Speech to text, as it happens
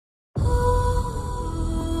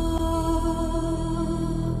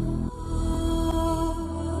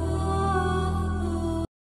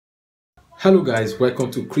Hello guys, welcome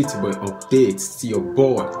to Pretty Boy Updates. See your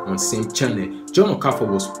boy on same channel. John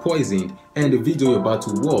Okafor was poisoned, and the video you're about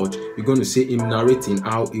to watch, you're going to see him narrating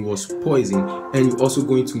how he was poisoned, and you're also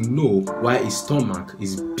going to know why his stomach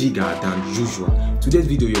is bigger than usual. Today's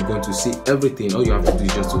video you're going to see everything. All you have to do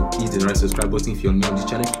is just to hit the right subscribe button if you're new on the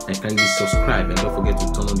channel, and kindly subscribe, and don't forget to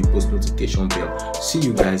turn on the post notification bell. See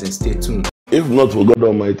you guys and stay tuned. If not for God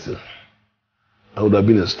Almighty, I would have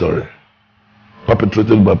been a story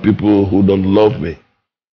perpetrated by people who don't love me.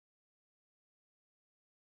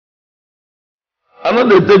 I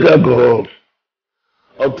know they take alcohol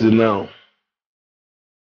up till now.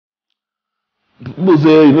 People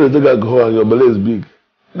say you know they take alcohol and your belly is big.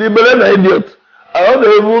 The belly is an idiot. I don't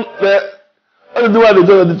even all the why they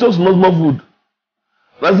tell you they just small food.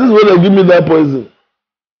 Now since when they give me that poison.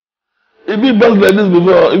 It be back like this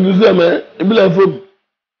before. If you say man, it be like food.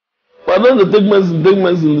 But I don't take medicine, the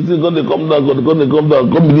thing, when they come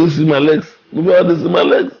down, come begin see my legs. Before I see my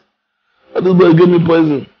legs, I just boy gave me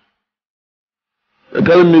poison. They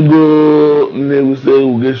carry me go, we say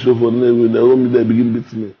we get show for Navy, they hold me there, begin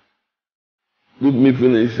beat me. Beat me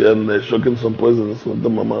finish and they're shocking some poison into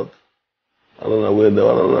my mouth. I don't know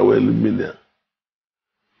where, leave me there.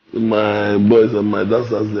 With my boys and my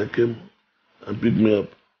dancers, they came and picked me up.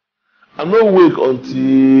 I'm not awake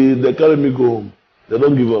until they carry me go home. They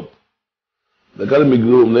don't give up. They carry me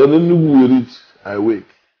go home. They don't know who we reach. I wake.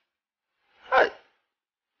 Hi.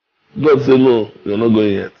 God say no, you're not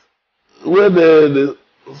going yet. Where they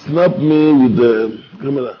snap me with the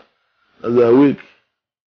camera as I wake.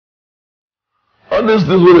 All these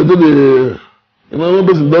things where they do one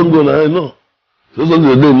person don't go now, I know. So something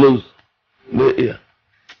they don't know. They're here.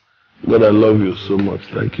 God, I love you so much.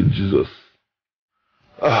 Thank you, Jesus.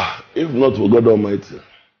 If not for God Almighty,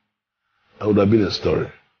 I would have been a story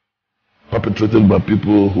perpetrated by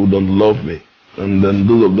people who don't love me, and then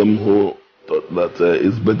those of them who thought that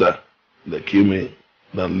it's better they kill me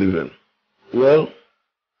than living. Well,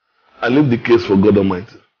 I leave the case for God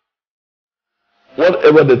Almighty.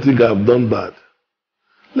 Whatever they think I have done bad,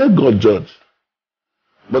 let God judge.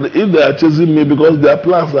 But if they are chasing me because their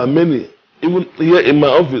plans are many, even here in my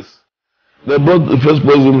office, they brought the first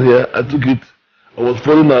poison here, I took it, I was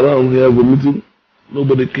falling around here vomiting,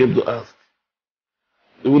 nobody came to ask.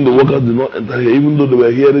 Even the workers did not enter here, even though they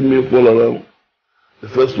were hearing me fall around. The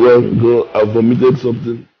first one go, I vomited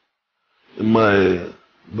something in my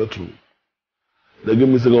bedroom. They gave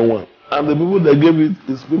me the second one. And the people they gave it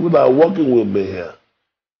is people that are working with me here.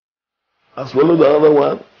 I swallowed another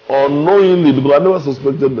one unknowingly because I never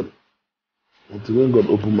suspected them. Until when God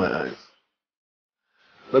opened my eyes.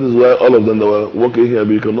 That is why all of them that were working here,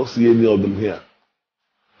 but you cannot see any of them here.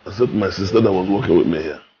 Except my sister that was working with me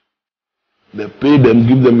here. They pay them,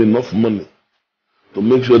 give them enough money to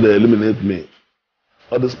make sure they eliminate me.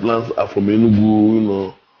 All these plans are from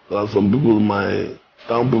Enugu, There are some people, my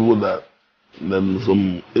town people that, then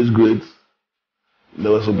some age grades, they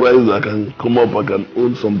were surprised that I can come up, I can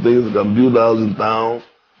own some things, I can build a house in town,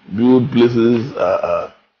 build places,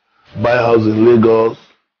 buy a house in Lagos.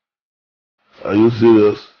 Are you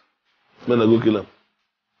serious? Man, I go kill them.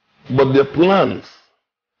 But their plans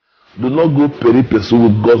do not go peri passu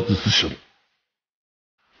with God's decision.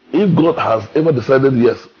 If God has ever decided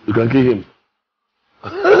yes, you can kill him.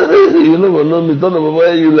 You never know me. Turn over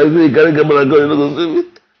why you like say you carry camera and go, you're not gonna see me.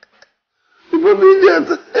 People be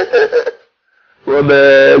idiot. But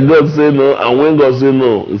God say no, and when God say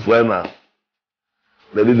no, it's final.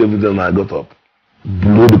 They did everything and I got up.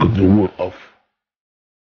 Blow the cotton wool off.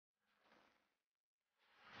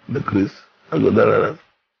 The Chris. I got that right.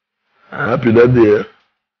 I'm happy that day.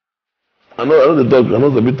 I know the talk, I know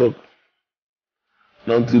the bit talk.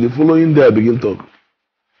 Now until the following day I begin talk.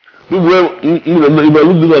 People if I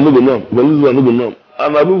look this one, I no go know. If I look this one, I no go know.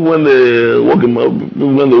 And I people when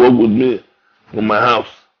they work with me from my house.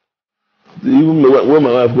 Even when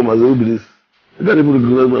my wife come, I say, who be this? I can't even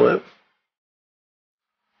recognize my wife.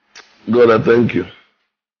 God, I thank you.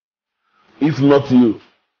 If not you,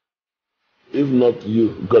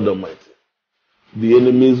 God Almighty, the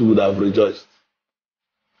enemies would have rejoiced.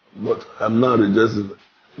 But I'm now rejoicing.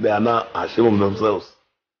 They are now ashamed of themselves.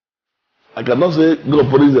 I cannot say God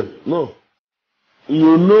punish them. No.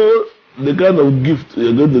 You know the kind of gift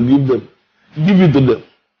you're going to give them. Give it to them.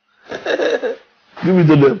 Give it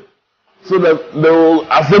to them. So that they will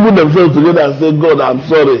assemble themselves together and say, God, I'm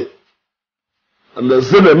sorry. And they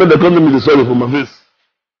say they made the come to sorry for my face.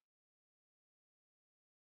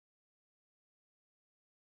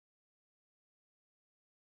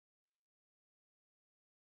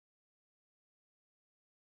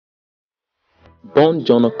 Born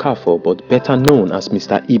John Okafor, but better known as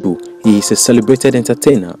Mr. Ibu, he is a celebrated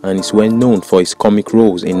entertainer and is well known for his comic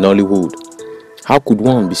roles in Nollywood. How could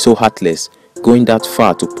one be so heartless, going that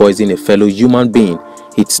far to poison a fellow human being?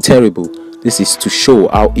 It's terrible. This is to show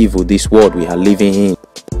how evil this world we are living in.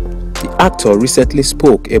 The actor recently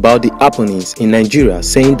spoke about the happenings in Nigeria,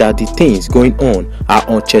 saying that the things going on are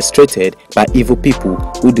orchestrated by evil people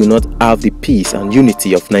who do not have the peace and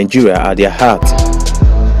unity of Nigeria at their heart.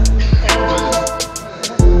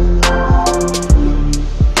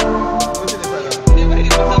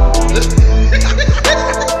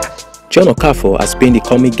 John Okafor has been the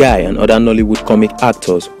comic guy and other Nollywood comic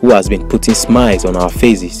actors who has been putting smiles on our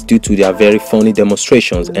faces due to their very funny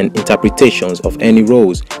demonstrations and interpretations of any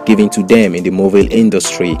roles given to them in the movie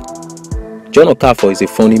industry. John Okafor is a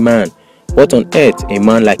funny man. What on earth a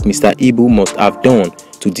man like Mr. Ibu must have done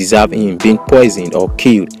to deserve him being poisoned or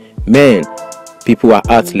killed? Man, people are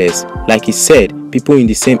heartless. Like he said, people in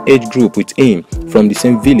the same age group with him from the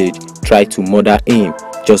same village tried to murder him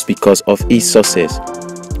just because of his success.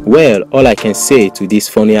 Well, all I can say to this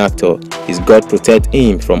funny actor is God protect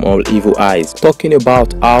him from all evil eyes. Talking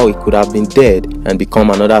about how he could have been dead and become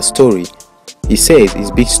another story, he says his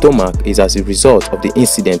big stomach is as a result of the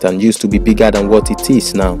incident and used to be bigger than what it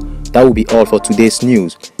is now. That will be all for today's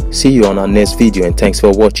news. See you on our next video and thanks for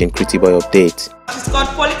watching Pretty Boy Update. It's called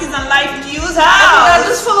Politics and Life News. How?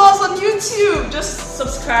 Just follow us on YouTube. Just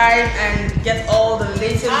subscribe and get all the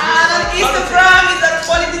latest And on Instagram is at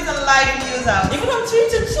Politics and Life News. Even on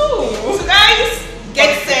Twitter too. So guys,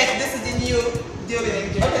 get set. This is the new deal. Okay,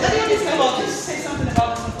 Just say something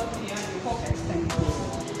about the company and your pockets. Thank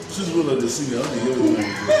you. She's one of the singers. I'm not doing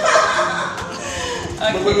anything.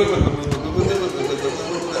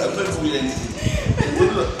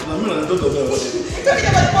 talking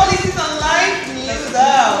about Politics and Life News.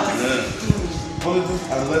 Politics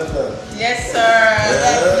and lifestyle. Yes, sir.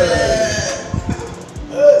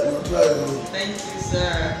 You try. Thank you,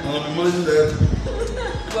 sir. I'm managing that.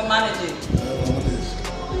 We're managing.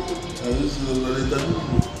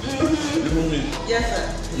 Yes, sir.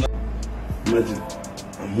 Imagine,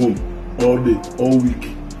 I'm home all day, all week.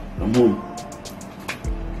 I'm home.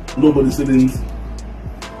 Nobody said anything.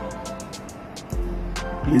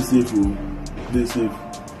 Play safe, play safe.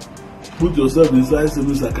 Put yourself inside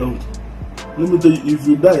savings account. Let me tell you, if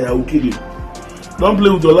you die, I will kill you. Don't play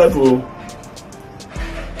with your life, or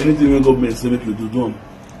anything when government say make you do, don't.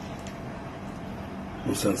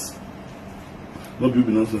 Nonsense. Not be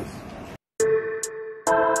nonsense.